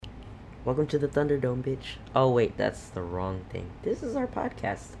Welcome to the Thunderdome, bitch. Oh, wait, that's the wrong thing. This is our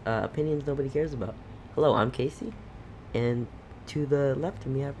podcast. Opinions nobody cares about. Hello, I'm Casey. And to the left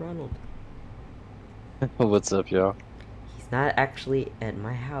of me, I have Ronald. What's up, y'all? He's not actually at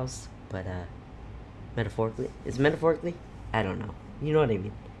my house, but, metaphorically. Is it metaphorically? I don't know. You know what I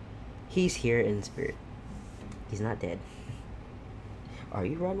mean. He's here in spirit. He's not dead. Are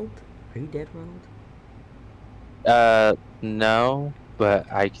you, Ronald? Are you dead, Ronald? No,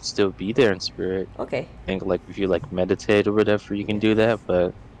 but I can still be there in spirit. Okay. I think, like, if you, like, meditate or whatever, you can Yeah. do that,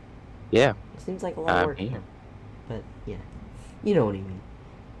 but, yeah, It seems like a lot of I'm work, here. but yeah. You know what I mean.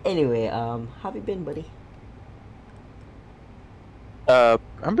 Anyway, how have you been, buddy?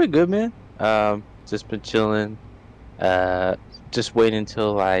 I'm pretty good, man. Just been chilling. Uh, just waiting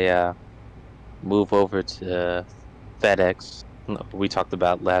until I move over to FedEx. We talked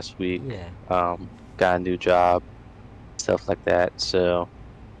about last week. Yeah. Got a new job, stuff like that, so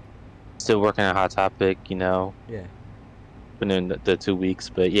still working on Hot Topic, Yeah. been in the 2 weeks,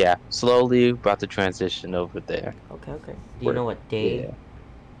 but yeah, slowly about to transition over there. Okay, okay. Do you Work. know what day Yeah.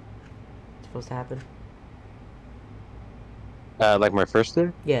 it's supposed to happen? Like my first day?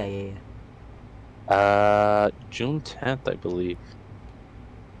 Yeah, yeah, yeah. June 10th, I believe.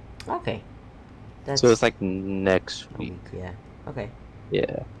 Okay. So it's That's like next a week. week, yeah. Okay.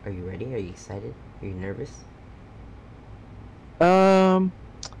 Yeah. Are you ready? Are you excited? Are you nervous? Um,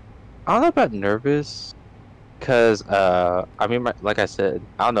 I don't know about nervous, cause I mean, like I said,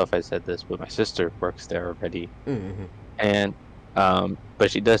 I don't know if I said this, but my sister works there already, Mm-hmm. and but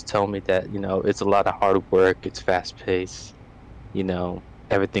she does tell me that it's a lot of hard work. It's fast paced.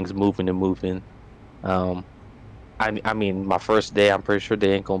 Everything's moving and moving. Um, I mean, my first day, I'm pretty sure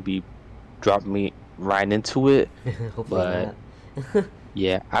they ain't gonna be dropping me right into it, Hopefully but not.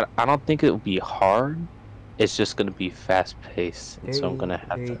 yeah, I don't think it'll be hard. It's just gonna be fast paced, and so I'm Very, gonna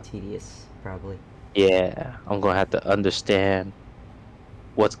have very to, tedious, probably. yeah, I'm gonna have to understand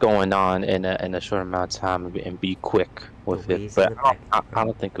what's going on in a short amount of time and be quick The with it. ways of But the I don't, package, I, bro. I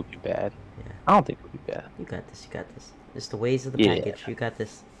don't think it'll be bad. Yeah. I don't think it'll be bad. You got this, you got this. It's the ways of the Yeah, package. You got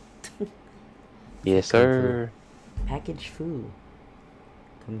this. It's like yes, Kung Fu. sir. Package food.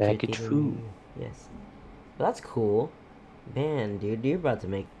 Package Computer food. menu. Yes. Well, that's cool. Man, dude, you're about to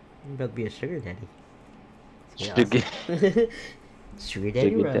be a sugar daddy. It's gonna Should be get, awesome. Sugar daddy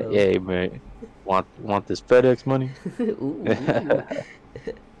should get that. roll. Yeah, man. Want this FedEx money? Ooh.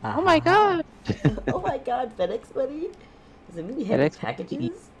 Oh my Aha. God. Oh my god, FedEx buddy. Does it mean you have FedEx money.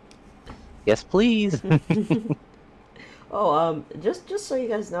 packages? Yes, please. Oh, just so you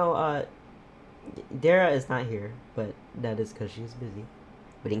guys know, Dara is not here, but that is because she's busy.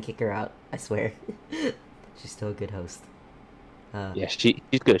 We didn't kick her out, I swear. She's still a good host. Yeah, she's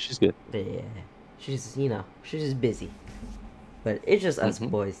good. She's good. But yeah, she's just busy. But it's just us Hmm.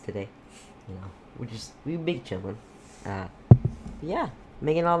 boys today. We big chillin'. Uh, yeah,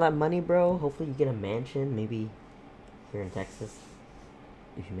 making all that money, bro. Hopefully you get a mansion, maybe here in Texas,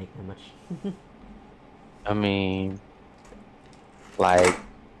 if you make that much. I mean, like,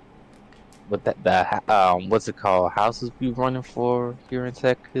 what what's it called? Houses we running for here in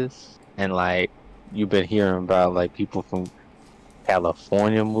Texas, and like, you've been hearing about like people from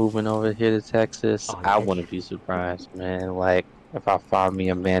California moving over here to Texas. Oh I yeah, wouldn't be surprised, man. Like, if I find me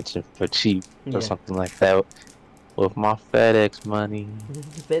a mansion for cheap or yeah. something like that with my FedEx money.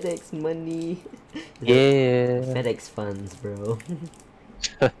 FedEx money. The Yeah. FedEx funds, bro.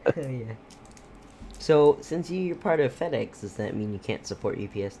 Hell yeah. So, since you're part of FedEx, does that mean you can't support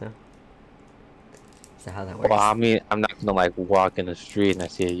UPS now? Is that how that Well, works? I mean, I'm not gonna like walk in the street and I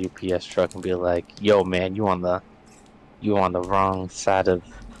see a UPS truck and be like, "Yo, man, you on the wrong side of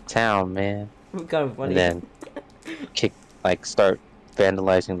town, man," Kind of and funny. then kick start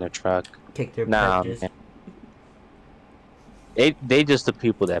vandalizing their truck. Kick their Nah, packages. man. They just the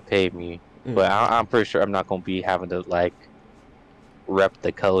people that pay me, but I'm pretty sure I'm not gonna be having to like rep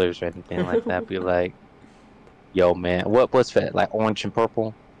the colors or anything like that. Be like, "Yo, man, what's that? Like orange and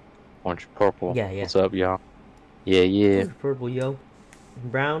purple? Orange and purple. Yeah, yeah. What's up, y'all? Yeah, yeah. Orange, purple, yo.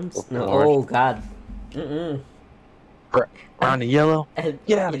 Browns? Purple No. and orange, Oh, God. Mm-mm. Br- brown and yellow. And,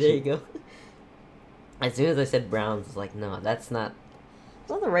 Get yeah, out of there here." you go. As soon as I said browns, it's like, no, that's not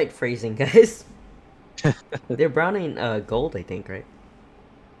the right phrasing, guys. They're brown and gold, I think, right?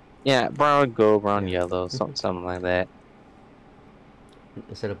 Yeah, brown, gold, brown, Yeah. yellow, something like that.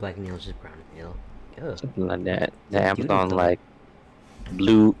 Instead of black and yellow, it's just brown and yellow. Ugh. Something like that. It's The a doo-doo Amazon color. like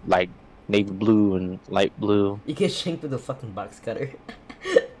blue, like navy blue and light blue. You get shanked with a fucking box cutter.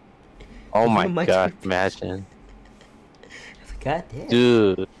 Oh You my might God, be- imagine. God damn.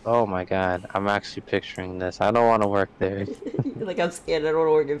 Dude, oh my God, I'm actually picturing this. I don't want to work there. Like, I'm scared. I don't want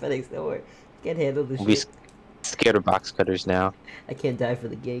to work in FedEx no more. Can't handle the We'll be shit. scared of box cutters now. I can't die for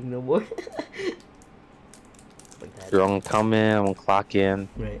the gang no more. Like that. You're gonna come in, I'm gonna clock in.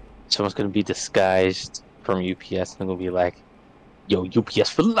 Right. Someone's gonna be disguised from UPS and gonna be like, yo, UPS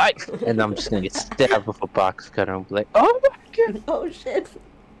for life! And I'm just gonna get stabbed with a box cutter and be like, oh my god! Oh shit.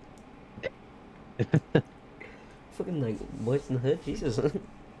 Fucking like boys in the hood, Jesus.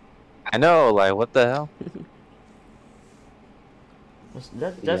 I know, like, what the hell?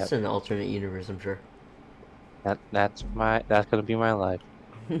 That's an alternate universe, I'm sure. That's gonna be my life.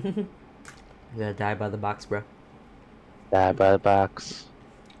 You gotta die by the box, bro. Die by the box.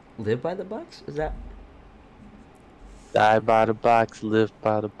 Live by the box? Is that? Die by the box, live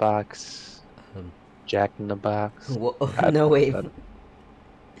by the box. Um, Jack in the box. Whoa, no wait.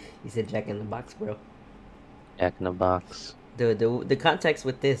 You said Jack in the Box, bro. Jack in the box. The context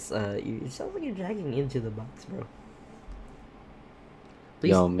with this, it sounds like you're dragging into the box, bro.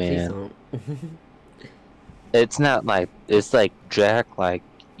 Please, Yo, man. Please don't. It's not like, it's like jack, like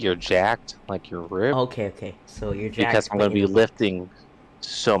you're jacked, like you're ripped. Okay. So you're jacked. Because I'm gonna be lifting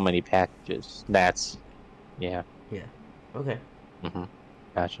so many packages. That's, yeah. Yeah. Okay.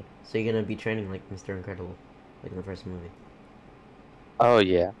 Gotcha. So you're gonna be training like Mr. Incredible, like in the first movie. Oh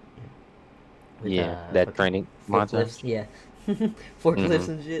yeah. With, Yeah, that training forklifts, montage. yeah. Forklifts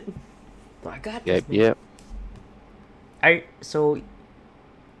and shit. I got this. Yep. So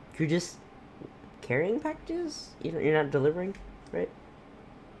you're just carrying packages? You're not delivering, right?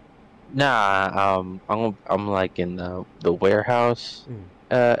 Nah, I'm like in the warehouse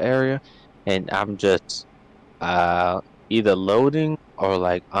area, and I'm just either loading or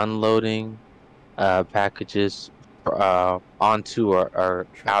like unloading packages onto or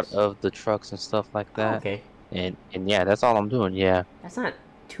out of the trucks and stuff like that. Oh, okay. And yeah, that's all I'm doing. Yeah. That's not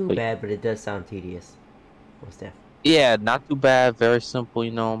too bad, but it does sound tedious. What's that? Yeah, not too bad. Very simple,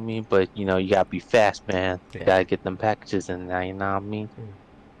 you know what I mean? But, you know, you gotta be fast, man. You gotta get them packages in there, you know what I mean?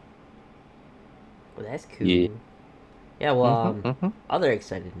 Well, that's cool. Yeah, well, other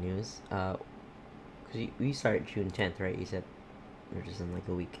excited news. Because we start June 10th, right? You said? Or just in like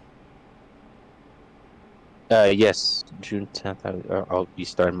a week. Yes, June 10th. I'll be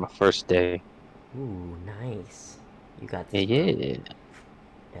starting my first day. Ooh, nice. You got this. Yeah.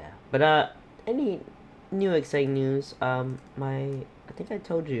 Yeah. But, any new exciting news? I think I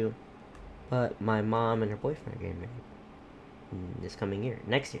told you, but my mom and her boyfriend are getting married this coming year.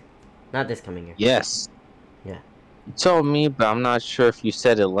 Next year. Not this coming year. Yes. Yeah. You told me, but I'm not sure if you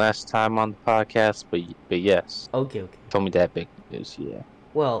said it last time on the podcast, but yes. Okay. You told me that big news, yeah.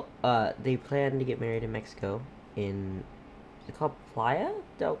 Well, they plan to get married in Mexico in, is it called Playa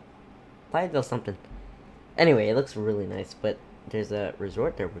del something. Anyway, it looks really nice, but there's a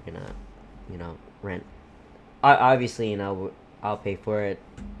resort there we're gonna, rent. Obviously, I'll pay for it.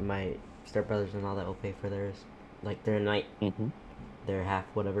 My stepbrothers and all that will pay for theirs, like their night, their half,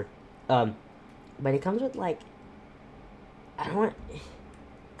 whatever. But it comes with like, I don't want,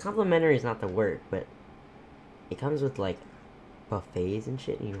 complimentary is not the word, but it comes with like buffets and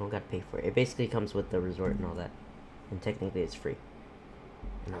shit, and you don't gotta pay for it. It basically comes with the resort and all that, and technically it's free.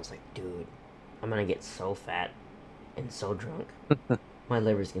 And I was like, dude, I'm gonna get so fat and so drunk, my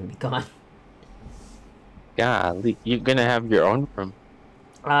liver's gonna be gone. Golly, you're gonna have your own room?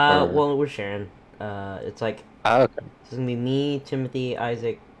 Well, we're sharing. It's like, okay. It's gonna be me, Timothy,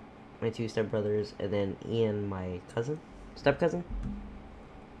 Isaac, my two stepbrothers, and then Ian, my step-cousin.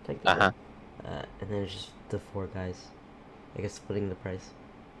 Uh-huh. And then it's just the 4 guys. I guess splitting the price.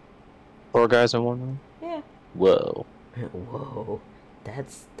 4 guys in one room? Yeah. Whoa. Whoa.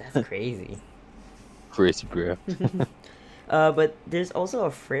 That's crazy. Crazy, bro. But there's also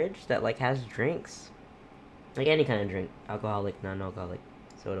a fridge that like has drinks. Like any kind of drink. Alcoholic, non-alcoholic,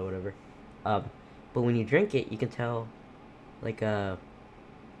 soda, whatever. But when you drink it, you can tell, like, I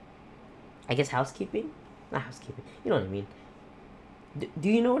guess housekeeping? Not housekeeping. You know what I mean. Do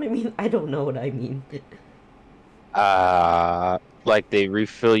you know what I mean? I don't know what I mean. Like they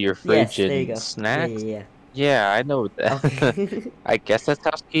refill your fridge and snacks? Yeah. Yeah, I know that. Okay. I guess that's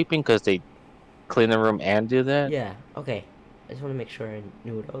housekeeping because they clean the room and do that? Yeah, okay. I just want to make sure I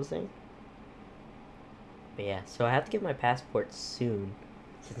knew what I was saying. But yeah, so I have to get my passport soon,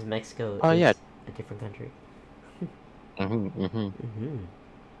 since Mexico is a different country.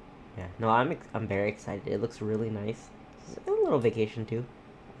 Yeah, no, I'm very excited. It looks really nice. It's a little vacation too.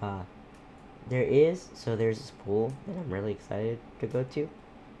 There's this pool that I'm really excited to go to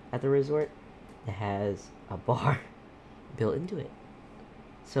at the resort that has a bar built into it.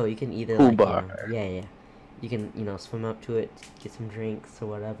 So you can either pool bar. You can, swim up to it, get some drinks or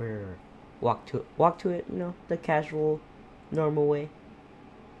whatever, or walk to it, the casual normal way.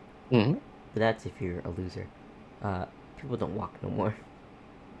 Hmm. But that's if you're a loser. People don't walk no more.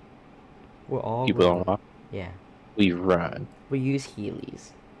 We're all People running. don't walk. Yeah. We run. We use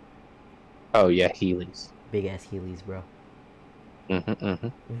Heelys. Oh yeah, Heelys. Big ass Heelys, bro. Mm-hmm.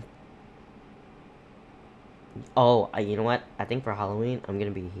 Oh, you know what? I think for Halloween, I'm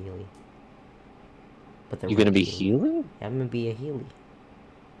gonna be a Heely. But the You gonna red be Heely. Heely? Yeah, I'm gonna be a Heely.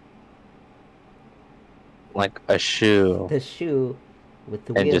 Like a shoe. The shoe with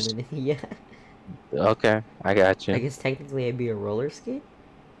the And wheel just in it. Yeah. okay, I got I you. guess technically I'd be a roller skate.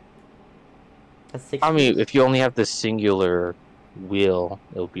 That's six I mean, wheels. if you only have the singular wheel,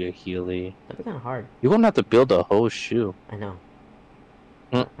 it'll be a Heely. That'd be kind of hard. You're gonna have to build a whole shoe. I know.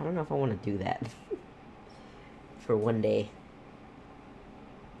 Mm. I don't know if I want to do that for one day.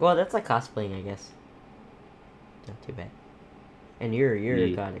 Well, that's like cosplaying, I guess. Not too bad. And you're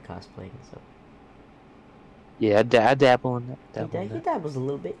Yeah. god at cosplaying, so Yeah, I dabble in that. he dabbles a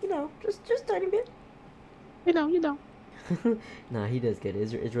little bit, just tiny bit. You know. Nah, he does good.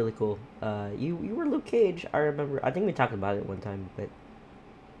 It's really cool. You were Luke Cage. I remember. I think we talked about it one time, but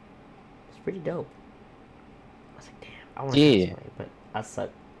it's pretty dope. I was like, damn, I want to Yeah. cosplay, but I suck.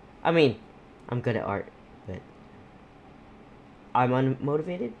 I mean, I'm good at art, but I'm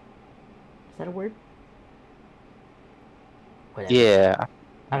unmotivated. Is that a word? Whatever. Yeah,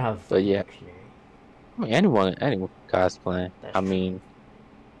 I don't have a but fucking yeah. dictionary. I mean, anyone can cosplay. That's I true. mean,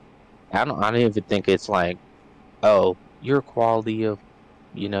 I don't even think it's like, oh, your quality of,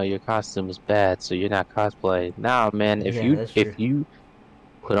 your costume is bad, so you're not cosplay. Nah, man, if Yeah, you that's true. if you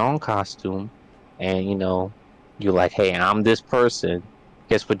put on costume and you're like, hey, I'm this person,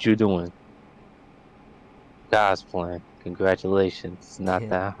 guess what you're doing? Cosplaying. Congratulations. It's not Yeah.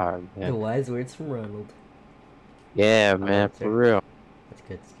 that hard, The man. wise words from Ronald. Yeah, I love man, it, for sir. real. That's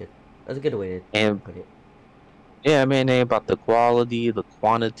good. That's good. That's a good way to And put it. yeah, man, it ain't about the quality, the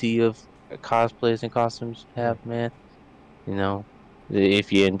quantity of cosplays and costumes you Mm. have, man. You know,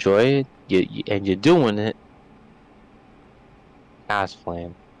 if you enjoy it, and you're doing it,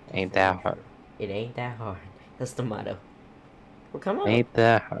 cosplaying That's ain't very that hard. true. It ain't that hard. That's the motto. We're coming up. Ain't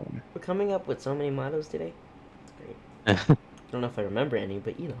that hard. We're coming up with so many mottos today. It's great. I don't know if I remember any,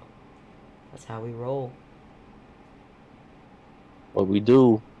 but that's how we roll. What we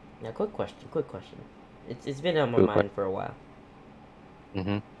do. Now, quick question. Quick question. It's been on my Good question. mind for a while.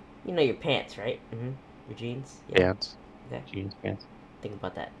 Mm-hmm. You know your pants, right? Mm-hmm. Your jeans. Yeah. Pants. Okay. Jeans pants. Think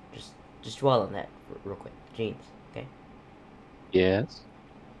about that. Just dwell on that real quick. Jeans. Okay. Yes.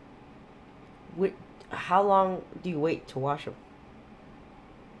 How long do you wait to wash them?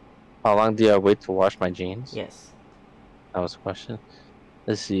 How long do I wait to wash my jeans? Yes. That was a question.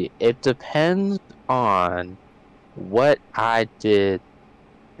 Let's see. It depends on what I did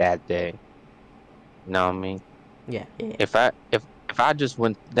that day. You know what I mean? Yeah. If I just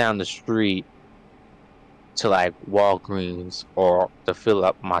went down the street to like Walgreens or to fill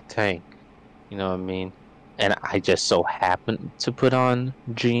up my tank, you know what I mean? And I just so happened to put on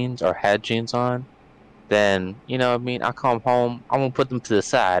jeans or had jeans on, then you know what I mean? I come home, I'm gonna put them to the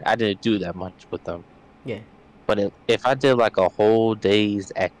side. I didn't do that much with them. Yeah. But if I did like a whole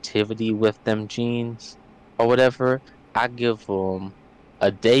day's activity with them jeans or whatever, I give them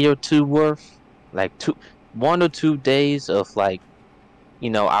a day or two worth, like 1 or 2 days of like,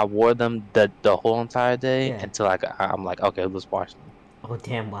 I wore them the whole entire day Yeah. until I'm like, okay, let's wash them. Oh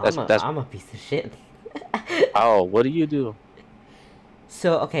damn! Well, That's I'm a piece of shit. oh, what do you do?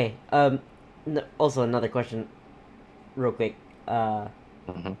 So okay. Also another question, real quick.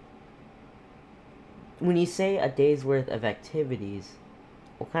 Hmm. When you say a day's worth of activities,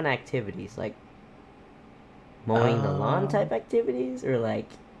 what kind of activities? Like mowing the lawn Uh, type activities, or like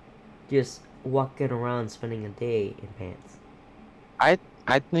just walking around spending a day in pants?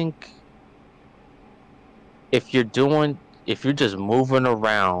 I think if you're just moving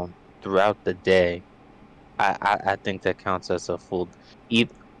around throughout the day, I think that counts as a full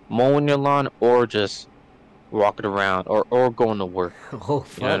either mowing your lawn or just walking around or going to work. Oh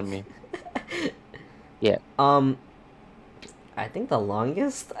You know what I fuck. mean? Yeah, um, I think the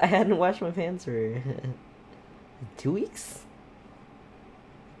longest I hadn't washed my pants for 2 weeks.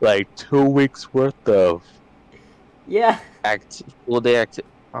 like 2 weeks worth of Yeah. full day acti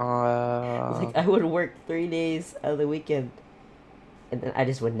Like I would work 3 days of the weekend, and then I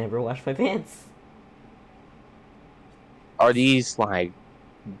just would never wash my pants. Are these like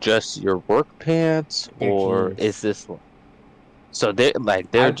just your work pants They're or jeans. is this so they're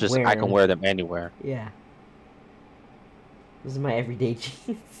I'd just wear I can them. wear them anywhere. Yeah. This is my everyday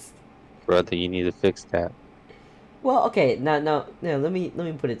jeans. Brother, you need to fix that. Well, okay, now, let me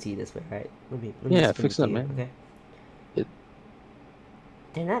put it to you this way, right? Let me Yeah, spin it fix to it, you, man. okay?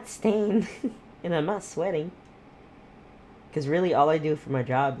 they're not stained, and I'm not sweating. Because really, all I do for my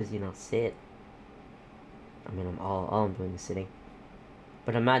job is, sit. I mean, all I'm doing is sitting.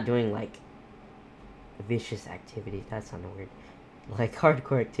 But I'm not doing, like, vicious activities. That sounded weird. Like,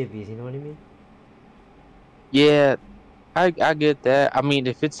 hardcore activities, you know what I mean? Yeah, I get that. I mean,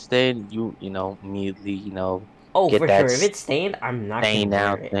 if it's stained, immediately, Oh, get for that sure. If it's stained, I'm not gonna stain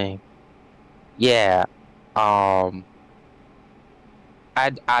wear out it. thing. Yeah. Um,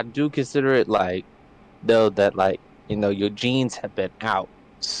 I do consider it like though that like your genes have been out,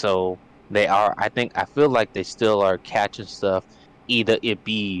 so they are. I feel like they still are catching stuff, either it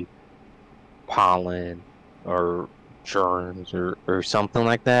be pollen or germs or something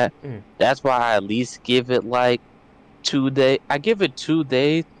like that. Mm. That's why I at least give it like 2 day. I give it 2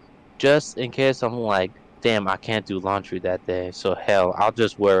 days just in case I'm like, damn, I can't do laundry that day. So hell, I'll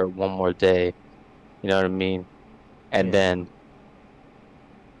just wear it one more day. You know what I mean? And Yeah. then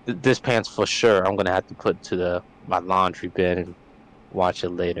this pants for sure I'm gonna have to put to the my laundry bin and watch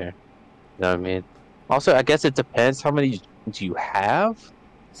it later. You know what I mean? Also, I guess it depends how many do you have.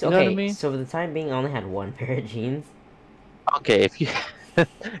 So, You know what I okay, mean? so for the time being, I only had one pair of jeans. Okay, if you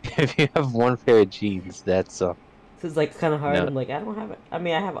if you have one pair of jeans, that's So it's like kind of you hard. know I'm like, I don't have it. I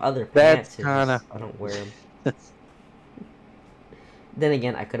mean, I have other that's pants. It's kind just of I don't wear them. Then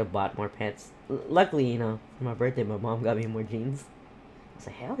again, I could have bought more pants. Luckily, for my birthday, my mom got me more jeans. I was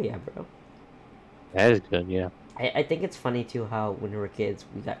like, hell yeah, bro. that is good. Yeah. I think it's funny too how when we were kids,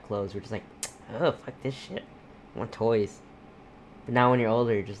 we got clothes. We're just like, oh, fuck this shit. I want toys. But now when you're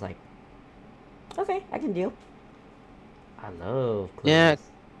older, you're just like, okay, I can deal. I love Yeah,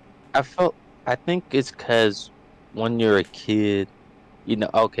 clothes. I think it's because when you're a kid,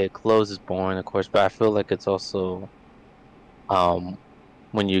 okay, clothes is boring, of course, but I feel like it's also um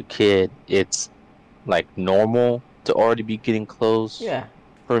when you're a kid, it's like normal to already be getting clothes Yeah.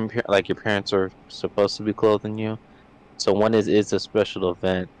 from like your parents are supposed to be clothing you. So when it is a special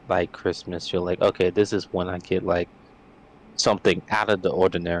event like Christmas, you're like, okay, this is when I get like something out of the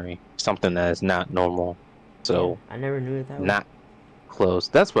ordinary, something that is not normal. Yeah, So I never knew it that way. not clothes.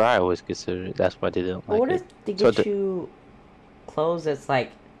 That's what I always considered it. That's why I didn't But like what if it. they So get you clothes that's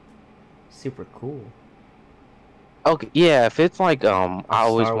like super cool? okay, yeah, if it's like A I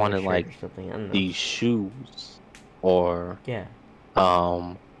always Star Wars wanted shirt like or something. I don't know. these shoes or Yeah.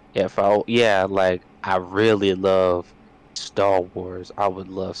 Um, if yeah, like I really love Star Wars. I would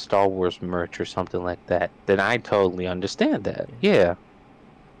love Star Wars merch or something like that. Then I totally understand that. Yeah. Yeah.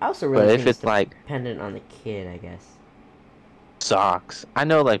 I also But really if think it's it's like dependent on the kid, I guess. socks, I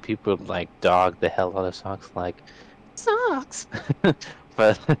know like people like dog the hell out of socks, like socks.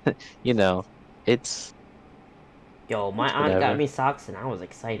 But you know, it's Yo, my it's aunt got whatever. me socks and I was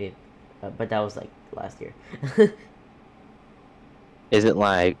excited. But that was like last year. Is it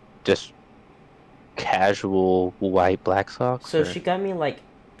like just casual white black socks So she or got me like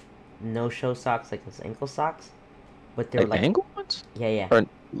no show socks, like those ankle socks. But they're like like, angle ones? yeah, yeah. Or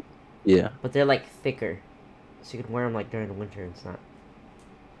yeah. But they're like thicker. So you can wear them like during the winter and it's not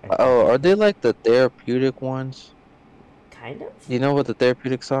as Oh, bad. are they like the therapeutic ones? Kind of? You know what the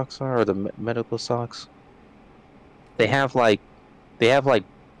therapeutic socks are, or the medical socks? They Hmm. have like they have like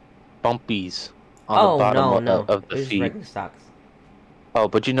bumpies on the Oh, bottom no, no. of the It was feet. regular socks. Oh,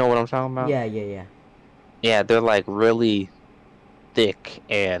 but you know what I'm talking about? Yeah, yeah, yeah. Yeah, they're like really thick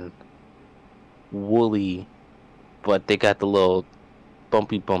and woolly, but they got the little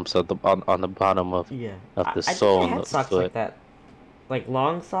bumpy bumps on the bottom Yeah. of I, the I think I sole on had the socks like foot. that. Like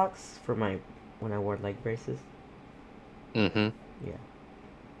long socks for my when I wore leg braces. Mm-hmm. Yeah.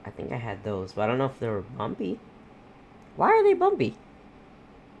 I think I had those, but I don't know if they were bumpy. Why are they bumpy?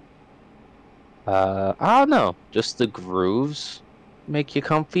 I don't know. Just the grooves make you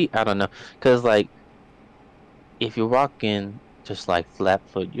comfy. I don't know, cause like if you're walking just like flat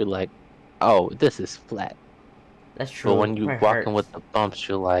foot, you're like, oh, this is flat. That's But true. when It you probably walking hurts. with the bumps,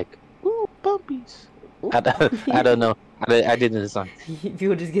 you're like, ooh, bumpies. Ooh, I don't bumpy. know. I didn't design.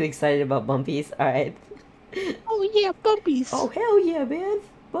 People just get excited about bumpies. Alright. Oh yeah, Oh, bumpies. hell yeah, man.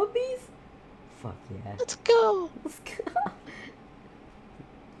 Bumpies? Fuck yeah. Let's go. Let's go.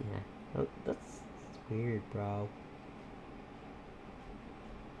 Yeah. That's weird, bro.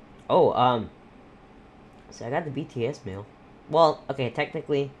 Oh, so I got the BTS meal. Well, okay,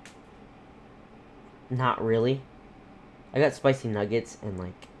 technically, not really. I got spicy nuggets and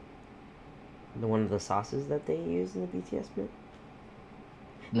like the one of the sauces that they use in the BTS meal.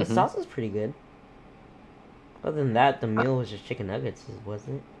 The Hmm. sauce is pretty good. Other than that, the I, meal was just chicken nuggets,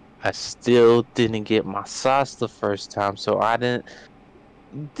 wasn't it? I still didn't get my sauce the first time, so I didn't.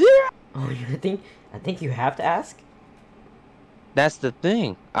 Yeah. Oh, I think you have to ask. That's the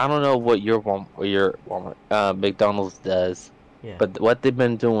thing. I don't know what your Walmart, McDonald's does, Yeah. but what they've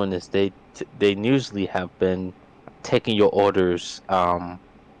been doing is they usually have been taking your orders,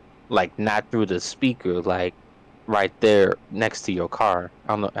 like not through the speaker, like right there next to your car.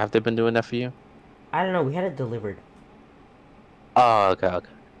 I don't know. Have they been doing that for you? I don't know. We had it delivered. Oh, okay, okay.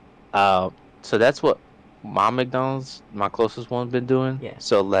 So that's what my McDonald's, my closest one, been doing. Yeah.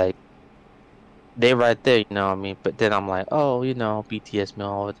 So like they right there, you know what I mean? But then I'm like, oh, BTS meal,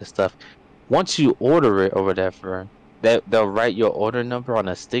 all of this stuff. Once you order it or whatever, they'll write your order number on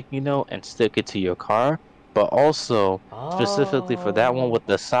a sticky note and stick it to your car. But also, specifically for that one Oh. with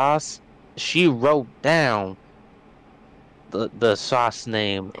the sauce, she wrote down the sauce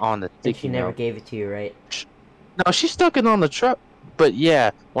name on the And she sticky never note. gave it to you, right? Sh- No, she stuck it on the truck. But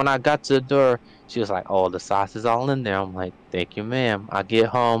yeah, when I got to the door, she was like, oh, the sauce is all in there. I'm like, thank you, ma'am. I get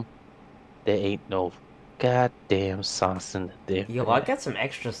home. There ain't no goddamn sauce in the damn Yo, I thing. got some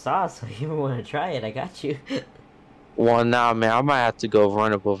extra sauce. So if you want to try it, I got you. Well, nah, man, I might have to go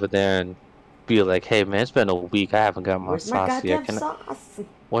run up over there and be like, hey, man, it's been a week. I haven't got my Where's my sauce yet. goddamn sauce?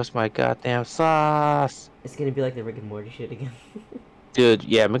 Where's my goddamn sauce? It's gonna be like the Rick and Morty shit again. Dude,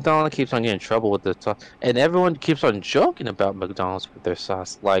 yeah, McDonald's keeps on getting in trouble with the sauce. And everyone keeps on joking about McDonald's with their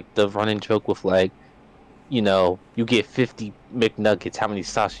sauce. Like the running joke with like, you get 50 McNuggets. How many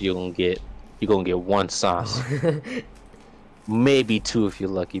sauce you gonna get? You're gonna get one sauce. Oh. Maybe two if you're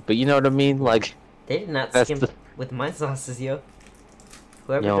lucky. But you know what I mean? Yeah. Like, They did not that's skimp the. with my sauces, yo.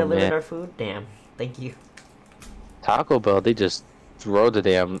 Whoever Yo, delivered man. our food, damn. Thank you. Taco Bell, they just throw the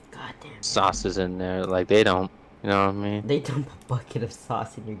damn God damn, man. sauces in there. Like, they don't. You know what I mean? They dump a bucket of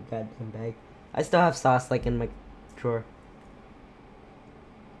sauce in your goddamn bag. I still have sauce like in my drawer.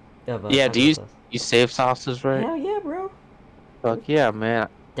 Of Yeah, do taco you sauce. you save sauces, right? Hell yeah, bro. Fuck yeah, man.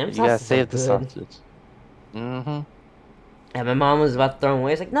 Them You gotta sauces are save the good. sauces. Mm-hmm. And my mom was about to throw them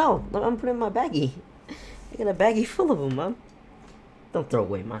away. It's like, no, I'm putting in my baggie. I got a baggie full of them, mom. Don't throw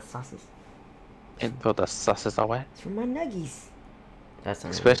away my sauces. And put the sauces away. It's for my nuggies. That's not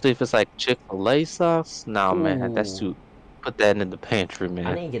really. Especially if it's like Chick-fil-A sauce. Nah, man, that's Ooh. too. Put that in the pantry, I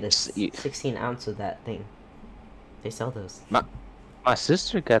man. need to get a S- y- 16 ounce of that thing. They sell those. My my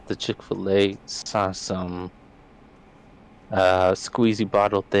sister got the Chick-fil-A sauce, squeezy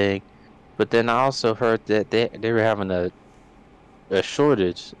bottle thing, but then I also heard that they were having a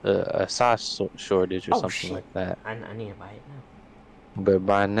shortage, a sauce shortage or Oh something shit. like that. I need to buy it now. But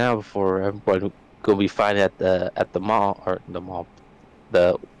by now, before everybody gonna be finding at the mall or the mall,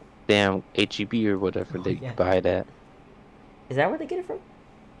 the damn HEB or whatever Oh they yeah. buy that. Is that where they get it from?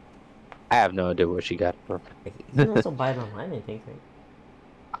 I have no idea where she got it from. Like, you can also buy it online, I think, right?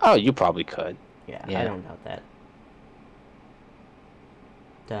 Oh, you probably could. Yeah, I Yeah. don't doubt that.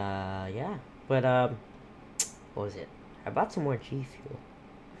 Yeah. But, what was it? I bought some more G Fuel.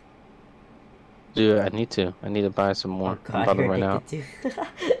 Dude, I need to. I need to buy some more. Oh I'm god, about to you're run out. addicted to.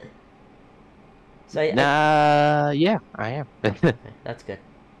 So, Nah, yeah, I am. okay, that's good.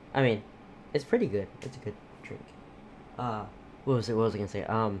 I mean, it's pretty good. It's a good drink. What was it? What was I gonna say?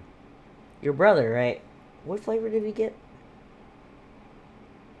 Your brother, right? What flavor did he get?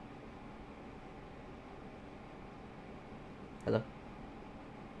 Hello?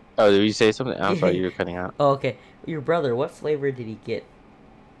 Oh, did you say something? I'm sorry, you were cutting out. Oh, okay. Your brother, what flavor did he get?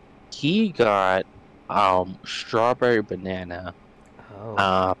 He got strawberry banana.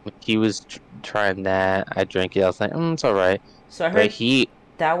 Oh. He was trying that. I drank it. I was like, it's all right. So I But heard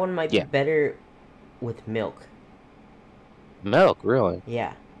that one might be yeah, better with milk. milk, really.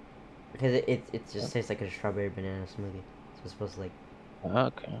 Yeah. Because it just tastes like a strawberry banana smoothie. So it's supposed to like...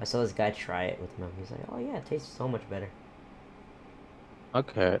 Okay. I saw this guy try it with milk. He's like, oh yeah, it tastes so much better.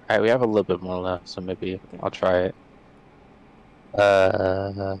 Okay. All right, we have a little bit more left, so maybe Okay. I'll try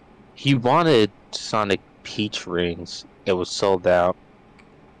it. He wanted Sonic Peach rings. It was sold out.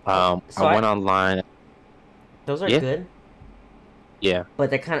 So I went online. those are Yeah, good, yeah.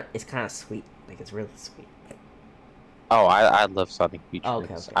 but it's kind of sweet. Like, it's really sweet. Oh, I love Sonic Peach Oh,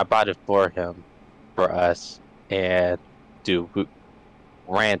 okay, rings. okay. I bought it for him, for us, and dude, we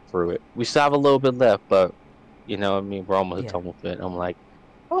ran through it. We still have a little bit left, but you know what I mean? We're almost Yeah. done with it. I'm like,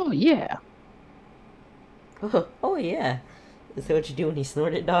 oh yeah. Oh yeah. Is that what you do when you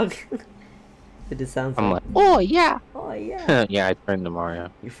snort it, dog? It just sounds I'm like... like, oh yeah. Oh yeah. Yeah, I turned to Mario.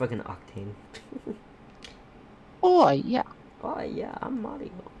 You're fucking Octane. Oh yeah. Oh yeah, I'm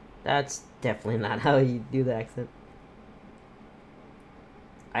Mario. That's definitely not how you do the accent.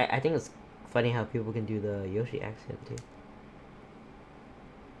 I think it's funny how people can do the Yoshi accent too.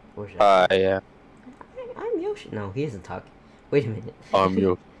 Or should Yeah. I'm Yoshi. No, he isn't talking. Wait a minute.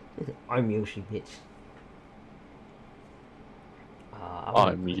 You. I'm Yoshi, bitch.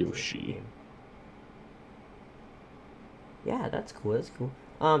 I'm pretty good Yoshi. game. Yeah, that's cool. That's cool.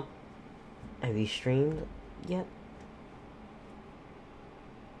 Have you streamed yet,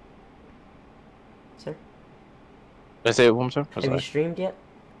 sir? Let's say it one more time. I'm Have you sorry. streamed yet?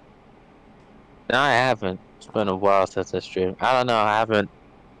 No, I haven't. It's been a while since I streamed. I don't know. I haven't.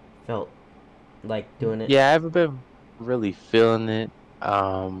 Felt like doing it? Yeah, I haven't been really feeling it.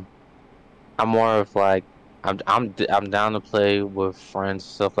 Um, I'm more of like I'm down to play with friends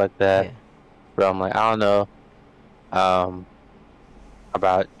stuff like that. Yeah. But I'm like I don't know. Um,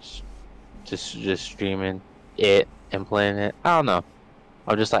 about just streaming it and playing it. I don't know.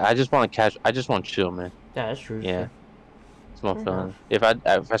 I'm just like I just want to catch. I just want to chill, man. Yeah, that's true. Yeah, True. it's my Fair enough. feeling.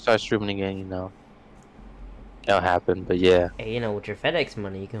 If I start streaming again, it'll happen. But yeah, Hey, with your FedEx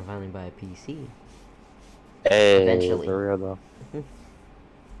money, you can finally buy a PC. hey, Eventually. for real though.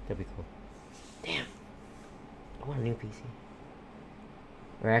 That'd be cool. Damn. I want a new PC.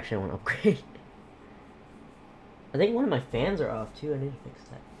 Or actually, I want to upgrade. I think one of my fans are off too. I need to fix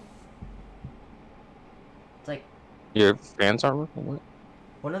that. It's like Your fans aren't working. What?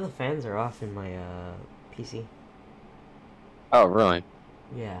 one of the fans are off in my PC. Oh, really?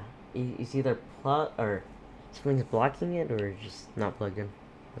 Yeah, it's either plug or something's blocking it, or just not plugged in.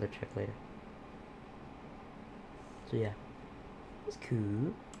 I'll check later. So yeah, it's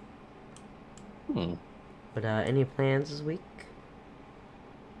cool. But any plans this week?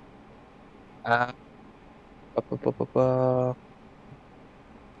 Uh,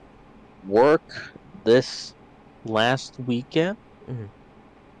 work this last weekend Mm-hmm.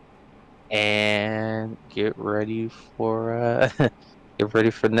 and get ready for get ready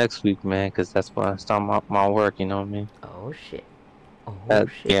for next week, man, because that's when I start my work. You know what I mean? Oh shit. Oh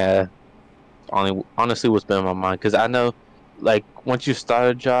shit. Yeah. Honestly, what's been on my mind, because I know, like, once you start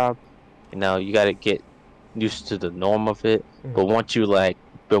a job, you got to get used to the norm of it. Mm-hmm. But once you like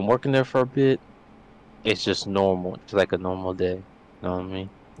been working there for a bit, it's just normal. It's like a normal day. You know what I mean?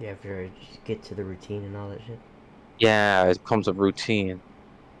 Yeah, after I just get to the routine and all that shit. Yeah, it becomes a routine.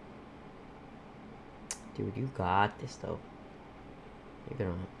 Dude, you got this though. You're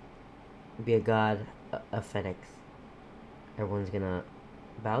gonna be a god of FedEx. Everyone's gonna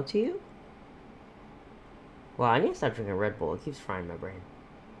bow to you? Well, I need to stop drinking Red Bull. It keeps frying my brain.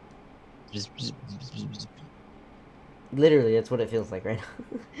 Literally, that's what it feels like right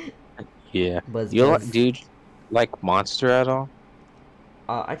now. Yeah. Buzz, You buzz. dude, like Monster at all?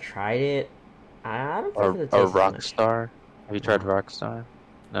 I tried it. I don't Or think it tastes much. Rockstar? Have you tried No. Rockstar?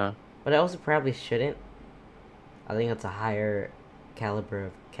 No. But I also probably shouldn't. I think it's a higher caliber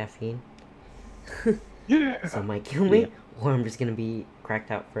of caffeine. Yeah. So it might kill me, or I'm just gonna be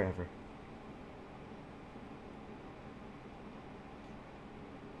cracked out forever.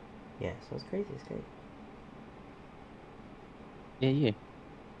 Yeah, so it's crazy, it's crazy. Yeah.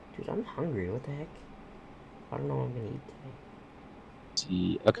 Dude, I'm hungry, what the heck? I don't know what I'm gonna eat today.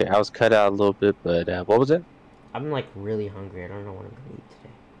 See, okay, I was cut out a little bit, but what was it? I'm like really hungry, I don't know what I'm gonna eat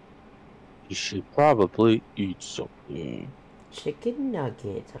today. You should probably eat something. Chicken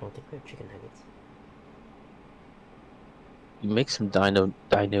nuggets. I don't think we have chicken nuggets. You make some dino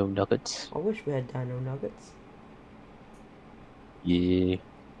nuggets. I wish we had dino nuggets. Yeah.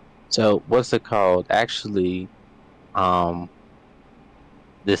 So what's it called? Actually,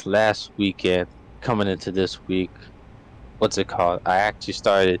 this last weekend, coming into this week, what's it called? I actually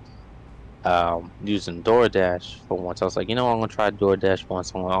started using DoorDash for once. I was like, I'm gonna try DoorDash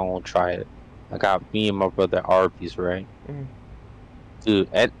once. I'm gonna try it. I got me and my brother Arby's, right? Mm. Dude,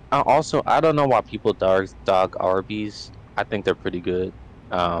 and also I don't know why people dog Arby's. I think they're pretty good.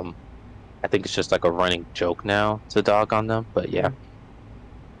 I think it's just like a running joke now to dog on them, but yeah.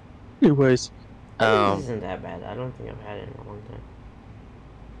 Anyways, This isn't that bad. I don't think I've had it in a long time.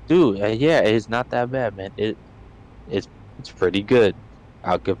 dude, yeah, it's not that bad, man. It's pretty good.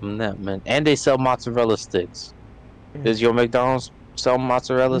 I'll give them that, man. And they sell mozzarella sticks. Does your McDonald's sell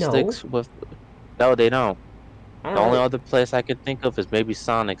mozzarella sticks with? No, they don't. The only other place I could think of is maybe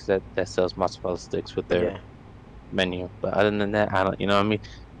Sonic's that sells mozzarella sticks with their menu. But other than that, I don't. You know what I mean?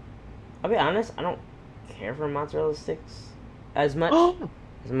 I'll be honest. I don't care for mozzarella sticks as much.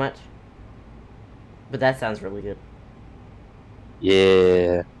 But that sounds really good.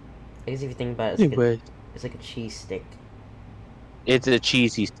 Yeah. I guess if you think about it, it's like a cheese stick. It's a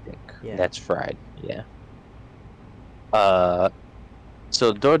cheesy stick that's fried. Yeah.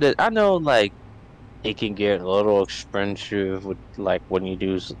 So DoorDash, I know, like, it can get a little expensive with, like, when you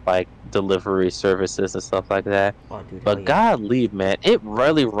do like delivery services and stuff like that. Oh, dude, but godly, man, it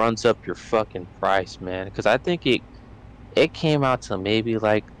really runs up your fucking price, man. Because I think it came out to maybe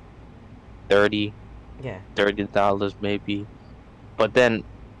like $30 maybe. but then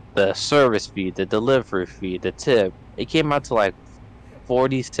the service fee, the delivery fee, the tip, it came out to like Oh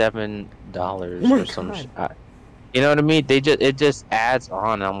 $47 my or some god. shit. You know what I mean? It just adds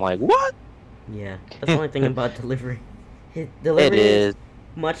on. I'm like, what? Yeah, that's the only thing about delivery. It Delivery is is.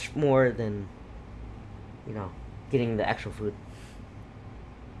 much more than, getting the actual food.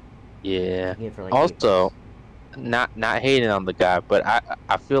 You Yeah. can get it for like $8. Also, not hating on the guy, but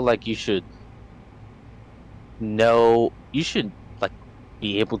I feel like you should like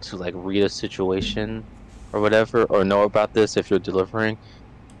be able to like read a situation or whatever, or know about this if you're delivering.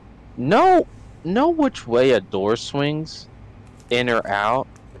 Know know which way a door swings in or out,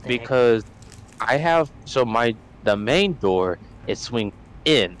 What the heck? because I have so my the main door, it swings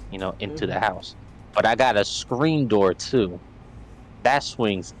in, into the Hmm. house. But I got a screen door too. That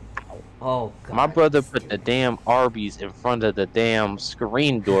swings out. Oh My god, brother put the stupid. damn Arby's in front of the damn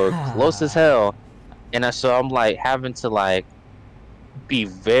screen door, close as hell. And so I'm like having to like be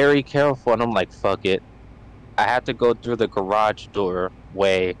very careful, and I'm like, fuck it. I have to go through the garage door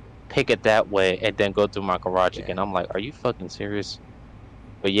way, pick it that way, and then go through my garage Yeah. again. I'm like, are you fucking serious?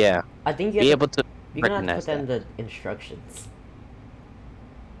 But yeah, I think be able to you're gonna have to put recognize that in that. the instructions.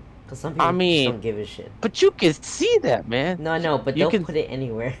 Because some I people just mean, don't give a shit. but you can see that, man. No, I know, but You they'll can. put it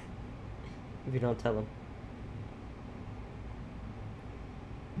anywhere if you don't tell them.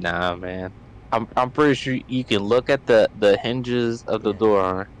 Nah, man. I'm pretty sure you can look at the hinges of the Yeah.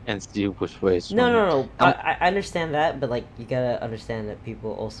 door and see which way it's No, swinging. no, no. I'm I understand that, but like you gotta understand that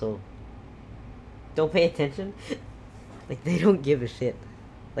people also don't pay attention. Like they don't give a shit.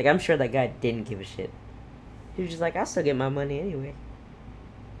 Like I'm sure that guy didn't give a shit. He was just like, I'll still get my money anyway.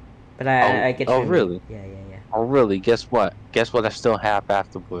 But oh I get oh what you mean. really? Yeah, yeah, yeah. Oh really? Guess what? Guess what I still have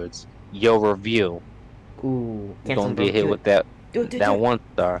afterwards? Your review. Ooh, You're cancel, gonna bro. get hit Do it. with that Do it, do it, do that it. 1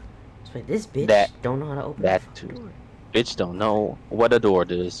 star. So wait, this bitch That don't know how to open the that fucking too. door. Bitch don't know what a door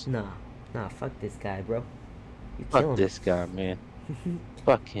is. Nah, nah, fuck this guy, bro. You Fuck kill this guy, man. him.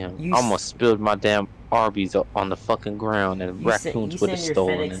 Fuck him. you I almost spilled my damn Arby's on the fucking ground, and you raccoons would have send your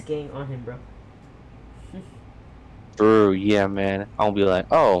stolen FedEx it. gang on him, bro. True, yeah, man. I'll be like,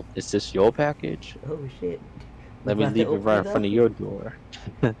 oh, is this your package? Oh shit. We Let me about to leave it open right in it up. front of your door.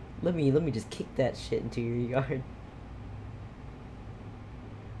 Let me just kick that shit into your yard.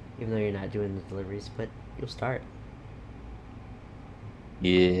 Even though you're not doing the deliveries, but you'll start.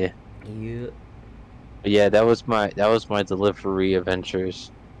 Yeah. You But yeah, that was my delivery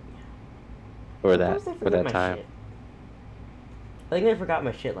adventures for sometimes they for forget that my time. shit. I think they forgot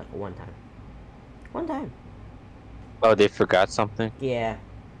my shit like one time. One time. Oh, they forgot something? Yeah.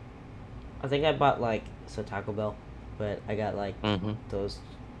 I think I bought like Taco Bell, but I got like Mm-hmm. those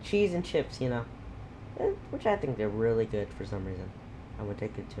cheese and chips, which I think they're really good for some reason. I would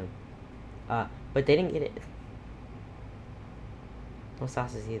take it to them. But they didn't get it. No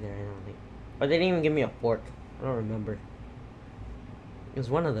sauces either, I don't think. Or they didn't even give me a fork. I don't remember. It was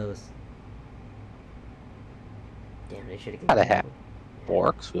one of those. Damn, they should have given Gotta me have one.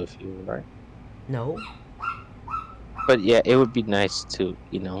 forks with you, right? No. But yeah, it would be nice to,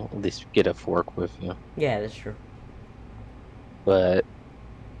 at least get a fork with you. Yeah, that's true. But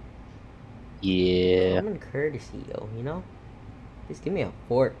yeah. Common courtesy, yo, Just give me a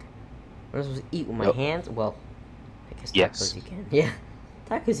fork. Am I supposed to eat with my Yep. hands? Well, I guess tacos Yes. you can. Yeah.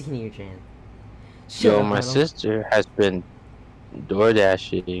 Tacos you can eat with your hand. Shut Yo, up, my Ronald. sister has been door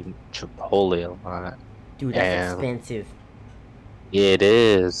dashing Chipotle a lot. Dude, that's And expensive. it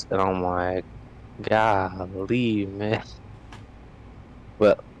is. And I'm like, golly, man.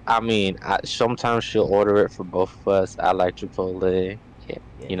 But I mean, sometimes she'll order it for both of us. I like Chipotle. Yeah,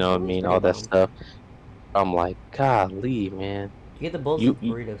 Yeah, you know what I Chipotle's mean? pretty All that bomb. stuff. I'm like, golly, man. You get the bowls You of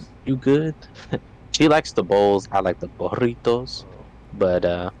you, burritos. you good? She likes the bowls. I like the burritos. Oh, But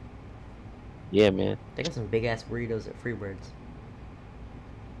yeah, man. they got some big ass burritos at Freebirds.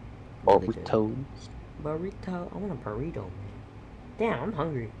 Really good. Burritos. Burrito. I want a burrito, man. Damn, I'm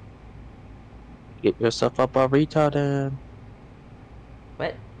hungry. Get yourself a burrito then.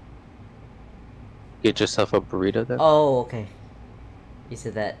 What? Get yourself a burrito then. Oh, okay. You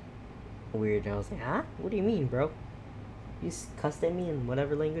said that weird, and I was like, huh? What do you mean, bro? You cussed at me in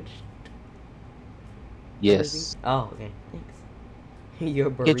whatever language? Yes. Oh, okay. Thanks.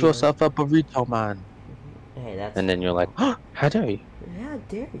 Your burrito. Get yourself a burrito, man. Hey, that's. And then you're like, oh, how dare you? How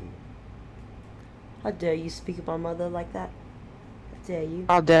dare you? How dare you speak of my mother like that? How dare you?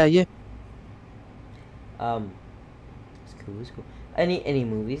 How dare you? It's cool. It's cool. Any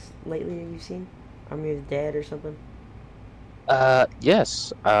movies lately that you've seen? Army of the Dead or something?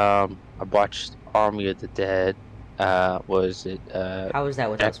 Yes. I watched Army of the Dead. Was it How is that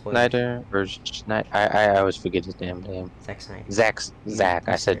without Jack spoilers? Snyder or Snyder? I always forget his damn name. Zack Snyder. Zach. You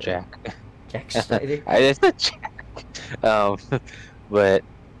I said said it right. Jack. Jack Schneider. I said Jack. But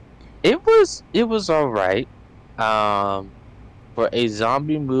it was all right. Um, for a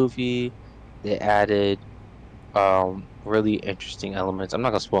zombie movie, they added really interesting elements. I'm not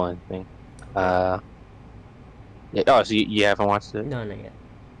gonna spoil anything. Okay. Uh, yeah. Oh, so you haven't watched it? No, not yet.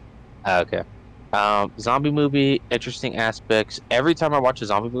 Okay. Zombie movie, interesting aspects. Every time I watch a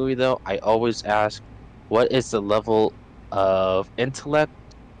zombie movie, though, I always ask, what is the level of intellect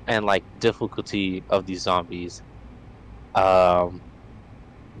and like difficulty of these zombies? Um,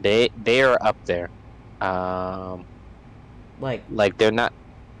 they are up there. Um, Like, like they're not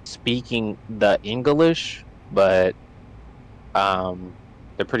speaking the English, but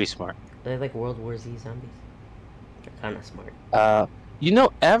they're pretty smart. they're like World War Z zombies. They're kind of smart. Uh,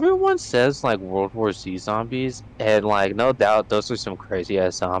 everyone says like World War Z zombies, and like no doubt those are some crazy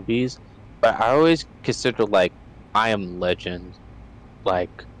ass zombies. But I always consider like I Am Legend,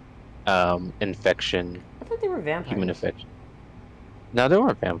 like infection, I thought they were human vampires. infection. No, they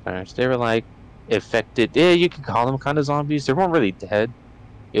weren't vampires. They were like infected. Yeah, you can call them kind of zombies. They weren't really dead.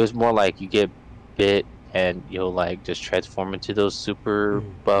 It was more like you get bit and you'll like just transform into those super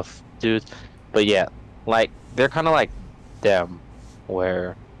Mm. buff dudes. But yeah, like they're kind of like them,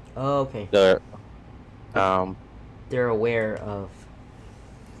 where Oh, okay. they're Like, um they're aware of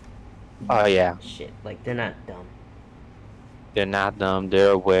oh yeah, shit. Like, they're not dumb. they're not them.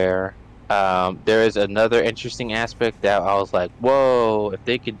 They're aware. There is another interesting aspect that I was like, whoa, if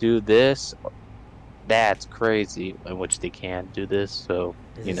they could do this, that's crazy. In which they can do this, so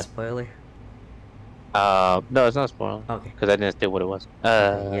Is you this a know. spoiler? No, it's not spoiling Okay. because I didn't say what it was.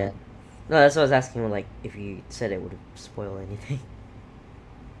 Okay, yeah. No, that's what I was asking. Like, if you said it would spoil anything.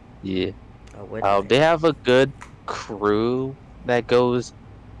 Yeah. Oh, what is They it? have a good crew that goes,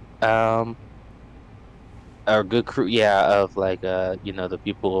 um, a good crew, yeah, of like, the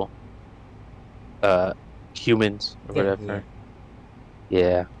people, uh, humans or Yeah, yeah. whatever.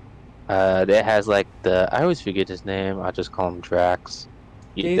 Yeah. That has like I always forget his name. I just call him Drax.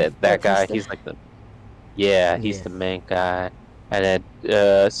 Dave That guy, Bautista? he's like yeah, he's Yeah. the main guy. And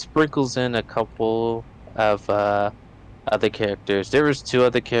then, sprinkles in a couple of, other characters. There was two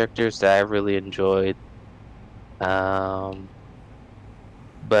other characters that I really enjoyed. Um,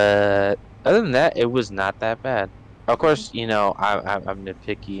 But other than that, it was not that bad. Of Okay. course, I'm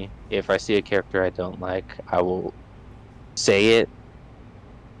nitpicky. If I see a character I don't like, I will say it.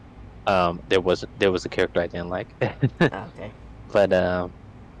 There was a character I didn't like, Ah, okay. but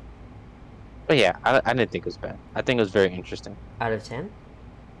but yeah, I didn't think it was bad. I think it was very interesting. Out of 10?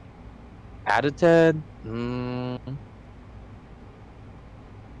 Out of 10,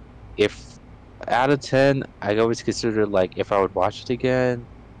 if out of 10, I always consider like if I would watch it again.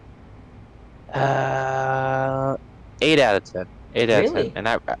 Uh, 8 out of 10. 8 out of 10, Really? and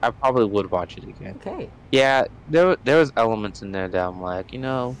I probably would watch it again. Okay. Yeah, there was elements in there that I'm like,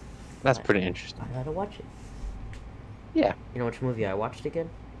 that's I, pretty I interesting. gotta watch it. Yeah. You know which movie I watched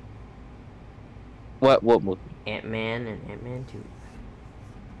again? What movie? Ant-Man and Ant-Man 2.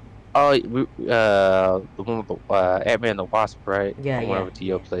 Oh, the one with the Ant-Man and the Wasp, right? Yeah, I went yeah, over to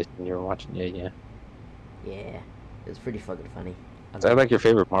your yeah. place and you were watching. Yeah, yeah. Yeah. It was pretty fucking funny. I Is that loved like it. your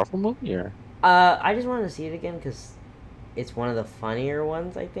favorite Marvel movie, or? I just wanted to see it again because it's one of the funnier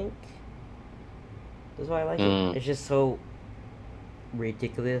ones, I think. That's why I like it. Mm, It's just so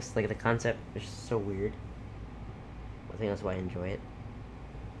ridiculous. Like, the concept is just so weird. I think that's why I enjoy it.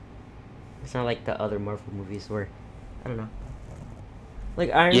 It's not like the other Marvel movies where, I don't know.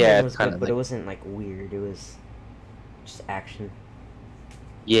 Like, Iron yeah, Man it's was kind good, of but it like wasn't, like, weird. It was just action.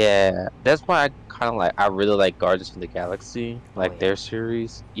 yeah. That's why I really like Guardians of the Galaxy, Oh, like yeah. their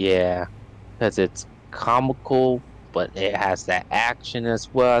series. Yeah, because it's comical, but it has that action as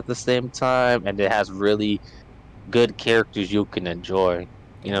well at the same time, and it has really good characters you can enjoy.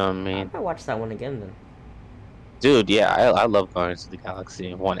 You Yeah. know what I I mean? might watch that one again then. Dude, yeah, I love Guardians of the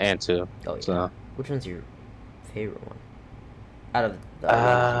Galaxy 1 and 2. Oh, yeah. So, Which one's your favorite one? Out of the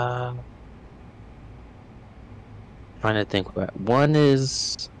original. uh, trying to think what one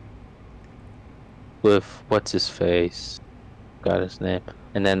is with what's his face, got his name,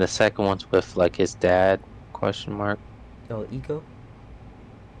 and then the second one's with like his dad, question mark, Oh, Ego?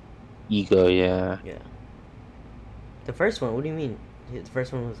 ego, yeah. Yeah. The first one, what do you mean? The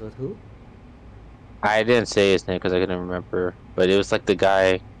first one was with who? I didn't say his name because I couldn't remember, but it was like the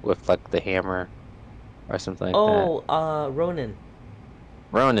guy with like the hammer or something like that. Oh, Ronan.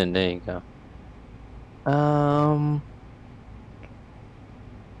 Ronan, there you go. Um,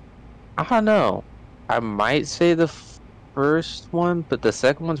 I don't know. I might say the first one, but the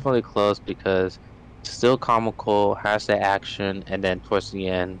second one's really close because it's still comical, has the action, and then towards the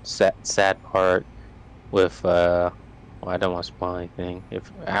end, sad part with well, I don't want to spoil anything.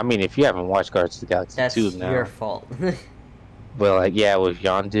 If you haven't watched Guardians of the Galaxy 2 That's your now, fault. but like yeah, with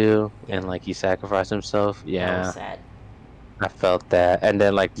Yondu Yeah, and like he sacrificed himself, that was yeah, sad. I felt that. And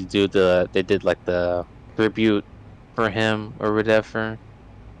then like they did like the tribute for him or whatever.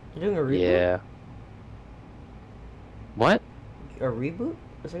 You're doing a reboot? Yeah. What? A reboot?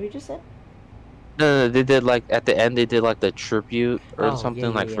 Is that what you just said? No, they did like at the end they did like the tribute or Oh, yeah,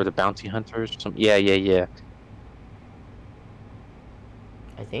 something yeah, like yeah. for the bounty hunters or something. Yeah, yeah, yeah.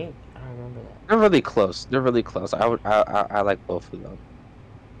 I think. I don't remember that. They're really close. They're really close. I like both of them.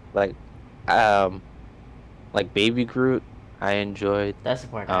 Like um like Baby Groot, I enjoyed. That's the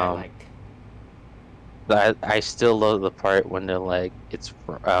part I Um liked. but I still love the part when they're like it's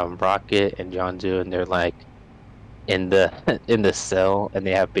Rocket and John Doe and they're like in the in the cell and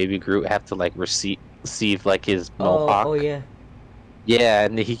they have Baby Groot have to like receive like his Oh, mohawk. yeah. Yeah,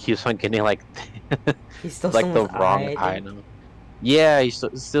 and he keeps on getting like He stole like the someone's wrong eye, I think. item. Yeah, he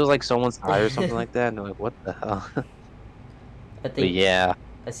steals like someone's eye or something like that, and they're like, "What the hell?" I But think yeah,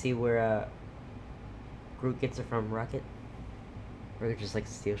 I see where Groot gets it from Rocket. Or just like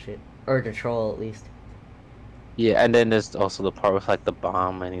to steal shit. Or to troll, at least. yeah, and then there's also the part with like the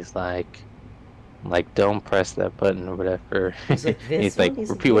bomb, and he's like, "Don't press that button or whatever." He's And like, this he's one? like,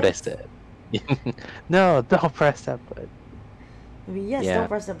 He's like, "Repeat what I yes. said." No, don't press that button. I mean, yes, don't Yeah,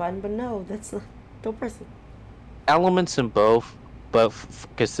 press the button, but no, that's not. Don't press it. elements in both, but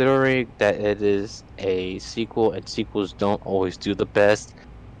considering that it is a sequel and sequels don't always do the best,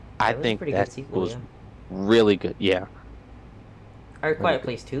 I That was a think pretty good that sequel, was yeah. really good. Yeah, Our really Quiet good.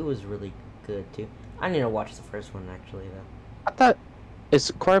 Place 2 was really good, too. I need to watch the first one, actually, though. I thought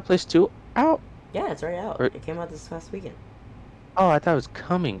is Quiet Place 2 out? Yeah, it's already out. Or It came out this past weekend. oh, I thought it was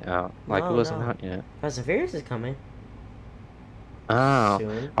coming out. Like it No, wasn't no. out yet. Fast and Furious is coming Oh,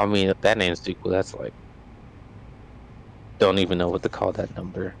 soon. I mean, if that name's sequel, that's like don't even know what to call that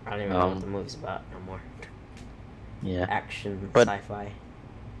number. I don't even know what the movie's about no more. Yeah. Action, But sci-fi.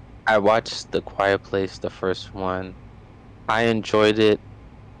 I watched The Quiet Place, the first one. I enjoyed it.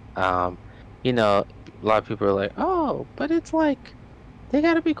 Um, a lot of people are like, "Oh, but it's like they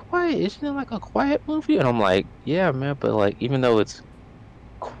gotta be quiet. Isn't it like a quiet movie?" And I'm like, "Yeah, man, but like even though it's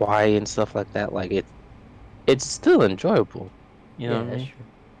quiet and stuff like that, like it's still enjoyable. You know Yeah, what I that's mean?" true.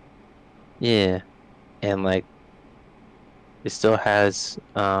 Yeah, and like it still has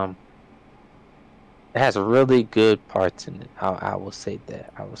it has really good parts in it. I will say that.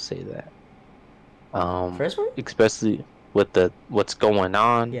 I will say that. First one? Especially with the what's going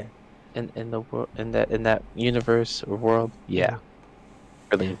on Yeah. in the world in that universe or world. Hmm. Yeah,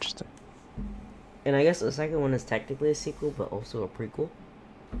 really Yeah. interesting. And I guess the second one is technically a sequel, but also a prequel,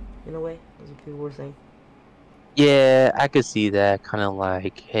 in a way, as what people were saying. Yeah, I could see that kind of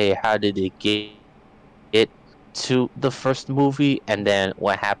like, hey, how did it get it to the first movie, and then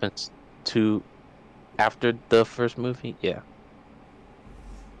what happens to after the first movie? Yeah,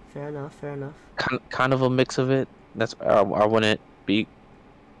 Fair enough, fair enough. kind of a mix of it. That's I wouldn't be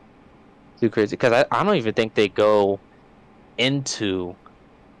too crazy because I don't even think they go into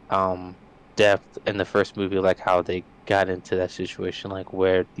um depth in the first movie like how they got into that situation like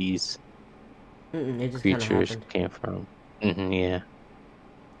where these It just kind of creatures happened. came from. Yeah.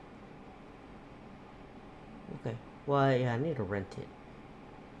 Okay. Well, yeah, I need to rent it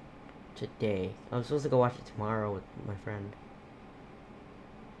today. I was supposed to go watch it tomorrow with my friend.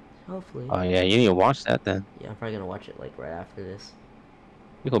 Hopefully. Oh yeah, you need to watch that then. Yeah, I'm probably gonna watch it like right after this.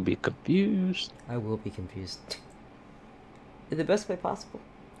 You're gonna be confused. I will be confused. In the best way possible.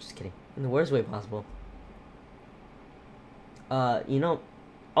 Just kidding. In the worst way possible. You know.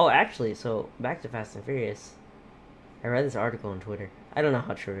 Oh, actually, so back to Fast and Furious. I read this article on Twitter. I don't know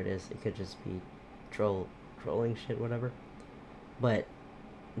how true it is. It could just be trolling shit, whatever. But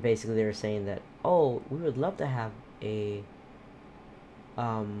basically, they were saying that, oh, we would love to have a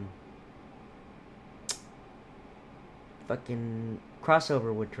fucking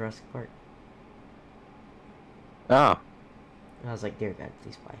crossover with Jurassic Park. Oh, And I was like, dear God,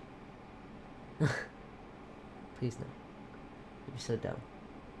 please buy. Please no. It'd be so dumb.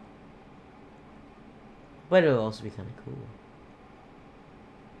 But it would also be kind of cool.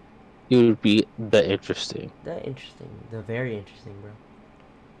 it would be the interesting. That interesting. The very interesting, bro.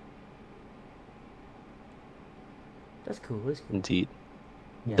 That's cool. It's cool. Indeed.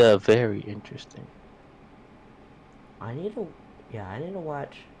 Yeah. The very interesting. I need to. Yeah, I need to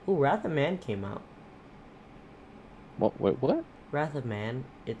watch. Ooh, Wrath of Man came out. What? Wait, what? Wrath of Man.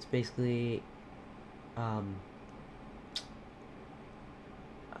 It's basically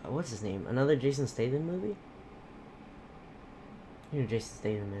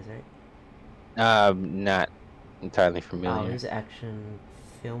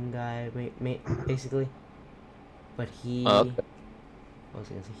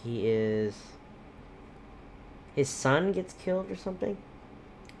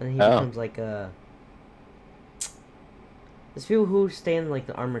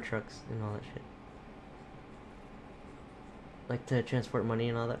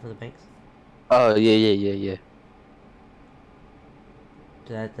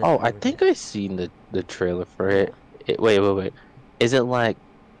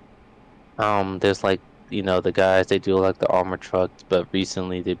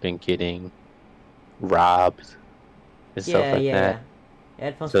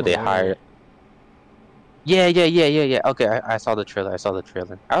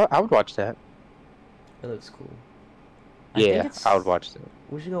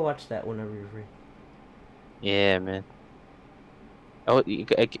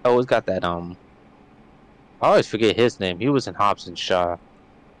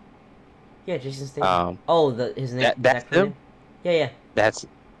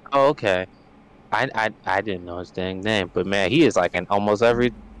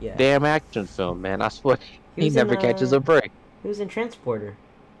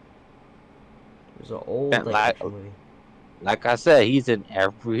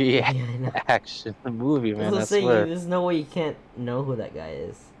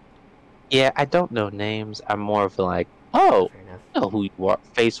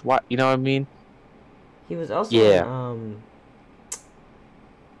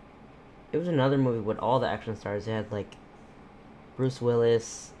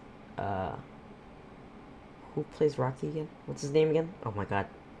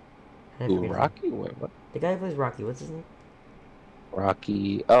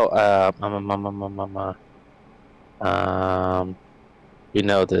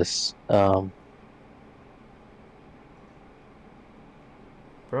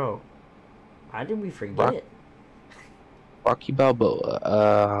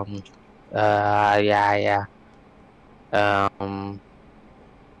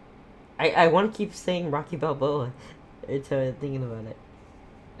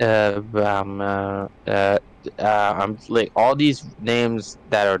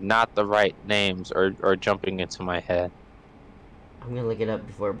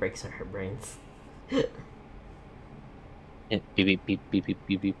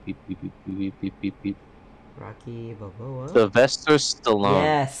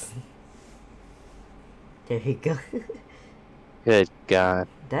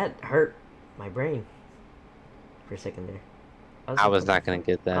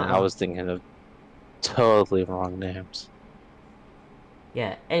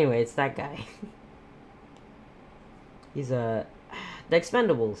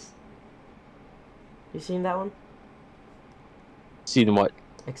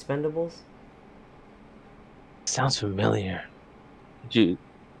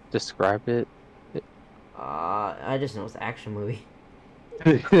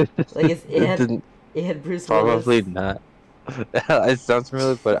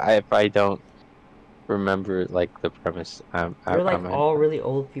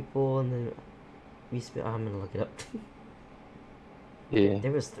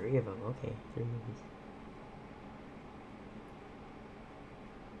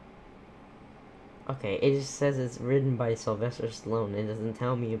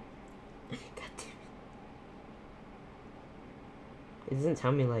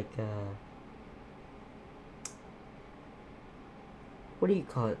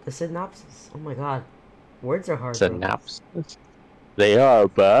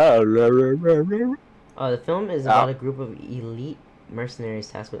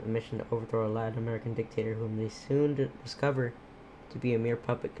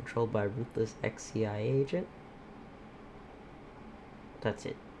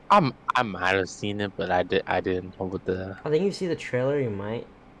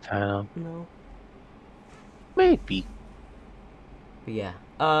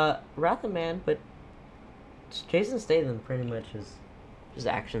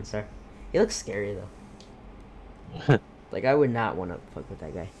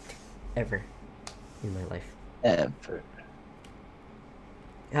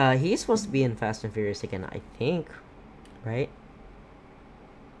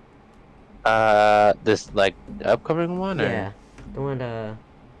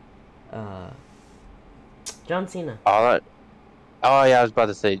Oh yeah, I was about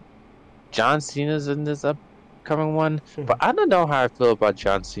to say John Cena's in this upcoming one, but Mhm. I don't know how I feel about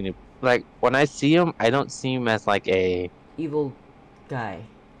John Cena. Like when I see him, I don't see him as like a Evil guy.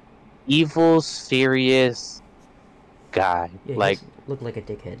 evil, serious guy. Yeah, he just looked like a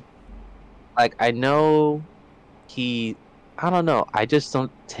dickhead. Like I know he, I don't know. I just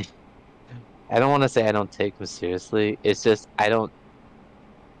don't take. I don't want to say I don't take him seriously. It's just I don't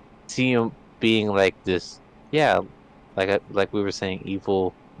see him being like this. Yeah, like we were saying,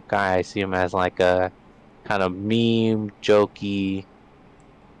 evil guy. I see him as like a kind of meme, jokey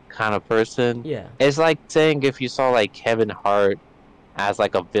kind of person. Yeah. It's like saying if you saw like Kevin Hart as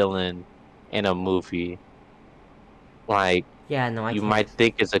like a villain in a movie, like Yeah, no, I you can't. might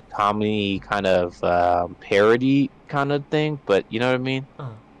think it's a comedy kind of parody kind of thing, but you know what I mean?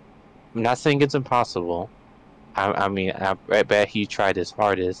 Oh. I'm not saying it's impossible. I mean, I bet he tried his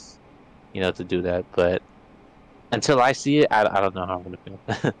hardest, to do that, but until I see it, I don't know how I'm gonna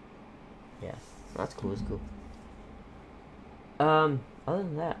feel. Yeah. That's cool, it's cool. Other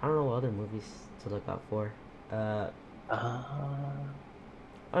than that, I don't know what other movies to look out for. Uh, uh,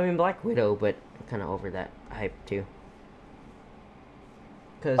 I mean, Black Widow, but I'm kind of over that hype too.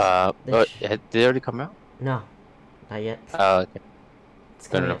 Cause but did it already come out? no, not yet. Okay. It's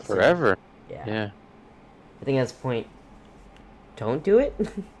Been coming out soon. forever. Yeah. Yeah. I think that's the point. Don't do it.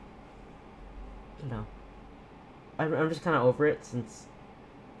 No. I'm just kind of over it since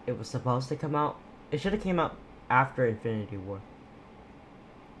it was supposed to come out. It should have came out after Infinity War,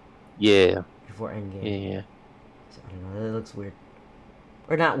 Yeah. before Endgame. Yeah. So I don't know. It looks weird,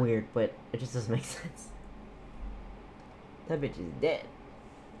 or not weird, but it just doesn't make sense. That bitch is dead.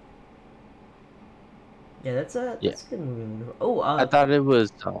 Yeah, that's a good movie. Oh, I thought it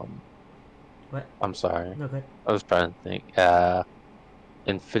was what? I'm sorry. No good. I was trying to think.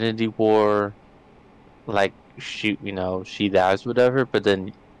 Infinity War, like she dies, whatever, but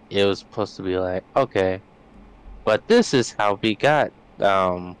then it was supposed to be like, okay, but this is how we got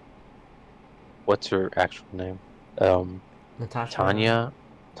what's her actual name? Natasha. Tanya,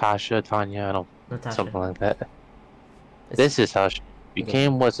 I don't Natasha. something like that. It's This is how she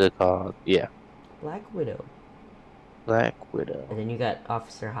became, what's it called? Yeah. Black Widow. Black Widow. And then you got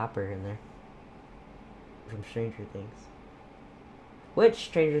Officer Hopper in there from Stranger Things. Which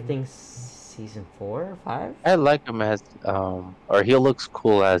Stranger Things season 4 or 5? I like him as or he looks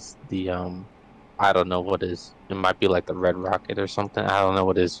cool as the I don't know what is. It might be like the Red Rocket or something. I don't know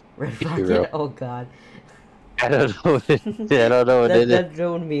what is. Red hero. Rocket? Oh god. I don't know what it is. I don't know what it is. That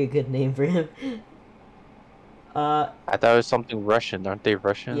wouldn't be a good name for him. I thought it was something Russian. Aren't they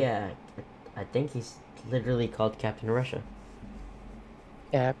Russian? Yeah, I think he's literally called Captain Russia.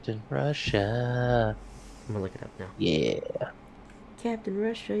 Captain Russia. I'm gonna look it up now. Yeah. Captain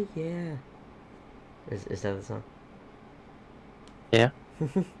Russia, yeah. Is that the song? Yeah.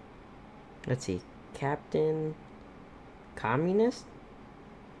 Let's see. Captain Communist?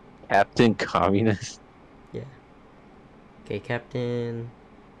 Captain Communist. Yeah. Okay, Captain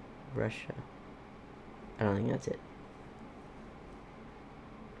Russia. I don't think that's it.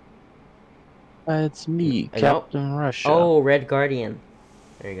 It's me, Captain Russia. Oh, Red Guardian.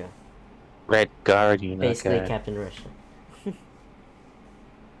 There you go. Red Guardian. Basically, okay. Captain Russia.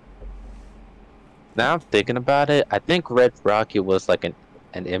 Now I'm thinking about it. I think Red Rocket was like an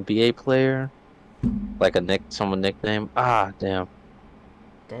NBA player, like someone nickname. Ah, damn.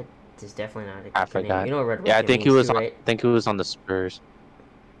 That is definitely not a good I forgot. name. You know what Red Rocket Yeah, I think he was. too, right? I think he was on the Spurs.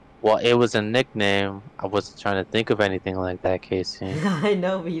 Well, it was a nickname. I wasn't trying to think of anything like that, Casey. I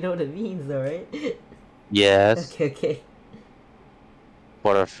know, but you know what it means, though, right? Yes. Okay.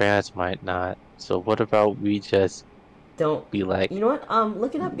 But our fans might not. So what about we just don't be like? You know what?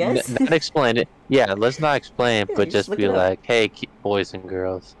 Look it up, guys. Not explain it. Yeah, let's not explain, Yeah, but just be like, hey, boys and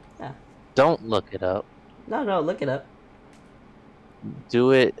girls. Yeah. Don't look it up. No, look it up.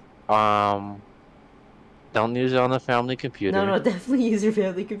 Do it. Don't use it on the family computer. No, definitely use your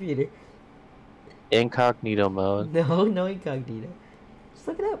family computer. Incognito mode. No incognito. Just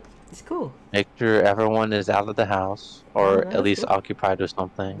look it up. It's cool. Make sure everyone is out of the house, or at least occupied or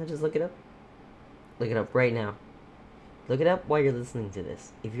something. No, just look it up. Look it up right now. Look it up while you're listening to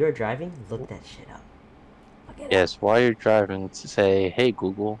this. If you're driving, look that shit up. Yes, while you're driving, to say, hey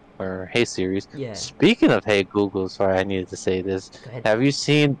Google, or hey Siri. Yeah. Speaking of hey Google, sorry, I needed to say this. Go ahead. Have you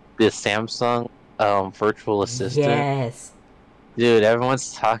seen the Samsung virtual assistant? Yes. Dude,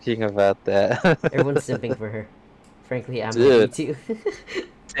 everyone's talking about that. Everyone's simping for her. Frankly, I'm happy too.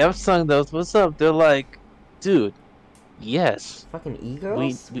 Samsung knows what's up. They're like, dude, yes. Fucking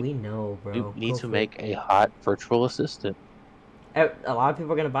e-girls? We know, bro. We need to make a hot virtual assistant. A lot of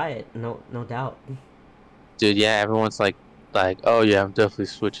people are gonna buy it. No doubt. Dude, yeah, everyone's like like, oh yeah, I'm definitely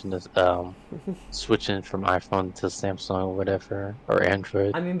switching from iPhone to Samsung or whatever or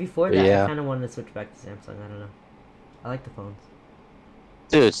Android. I mean, before But that, I yeah, kind of wanted to switch back to Samsung. I don't know. I like the phones,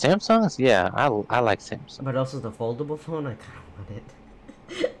 dude, Samsungs, yeah, I like Samsung. but also the foldable phone. I kind of want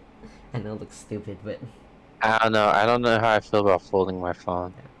it. I know it looks stupid, but I don't know. I don't know how I feel about folding my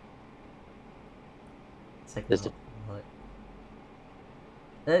phone. yeah, it's like Is no, it what?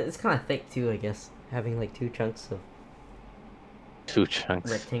 It's kind of thick too, I guess. Having like two chunks of two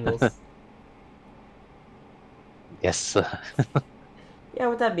chunks? rectangles. Yes. Yeah.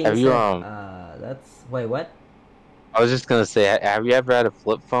 With that being Have you said, that's wait, what? I was just gonna say, have you ever had a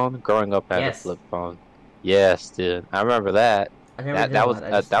flip phone? Growing up, I had a Yes. flip phone. Yes, dude. I remember that. I never That did a that was lot.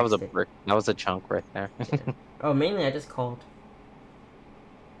 I just that was a texted. brick. That was a chunk right there. Yeah. Oh, mainly I just called.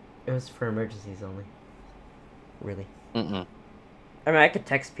 It was for emergencies only. Really. Mm-mm. I mean, I could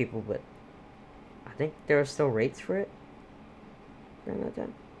text people, but I think there are still rates for it during that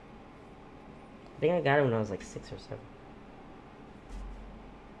time. I think I got it when I was like 6 or 7.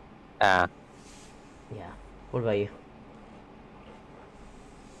 Ah, Yeah. What about you?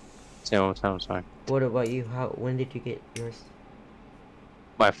 say one more time. I'm sorry. What about you? How? When did you get yours?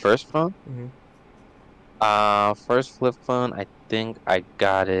 My first phone? Mm-hmm. First flip phone. I think I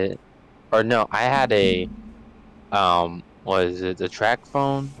got it. Or no, I had a what is it? The track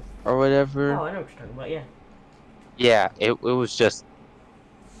phone or Oh, whatever. I know what you're talking about. Yeah. Yeah, it was just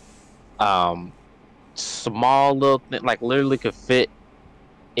um small little thing, like literally could fit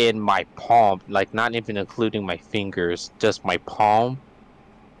in my palm, like not even including my fingers, just my palm.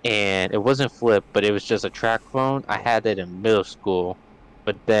 And it wasn't flip, but it was just a track phone. I Yeah. had it in middle school,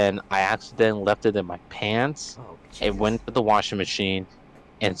 but then I accidentally left it in my pants. Oh, It Jesus. went to the washing machine,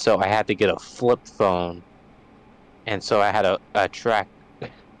 and so I had to get a flip phone. And so I had a track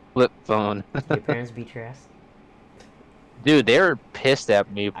flip phone. Did your parents beat your ass? Dude, they were pissed at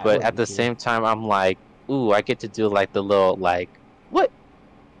me, I but would at be the too. same time, I'm like, ooh, I get to do like the little like, what?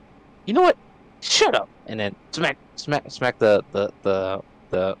 You know what? Shut up! And then smack the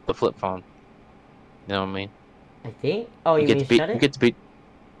flip phone. You know what I mean? I think. Oh, you mean shut You it? get to be,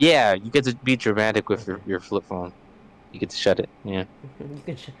 yeah, you get to be dramatic with Okay. your flip phone. You get to shut it. Yeah, You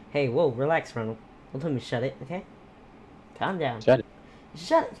can. Hey, whoa, relax, Ronald. Don't tell me shut it. Okay. Calm down. shut it.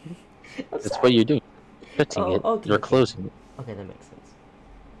 Shut it. I'm That's what sorry. you're doing. Shutting Oh, it. okay, You're okay. closing it. Okay, that makes sense.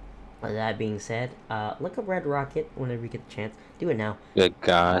 With that being said, look up Red Rocket whenever you get the chance. Do it now. Good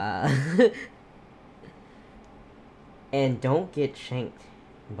God. Uh, and don't get shanked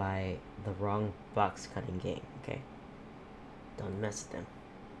by the wrong box cutting game, okay? Don't mess with them.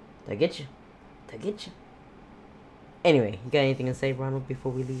 They'll get you. They'll get you. Anyway, you got anything to say, Ronald,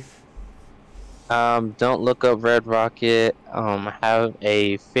 before we leave? Don't look up Red Rocket. Have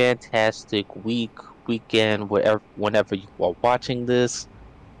a fantastic weekend, whenever you are watching this.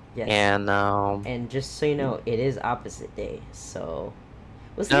 Yes. And And just so you know, it is opposite day, so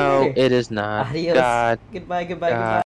we'll see you no, later. it is not. Adios. God, Goodbye, goodbye, goodbye. God.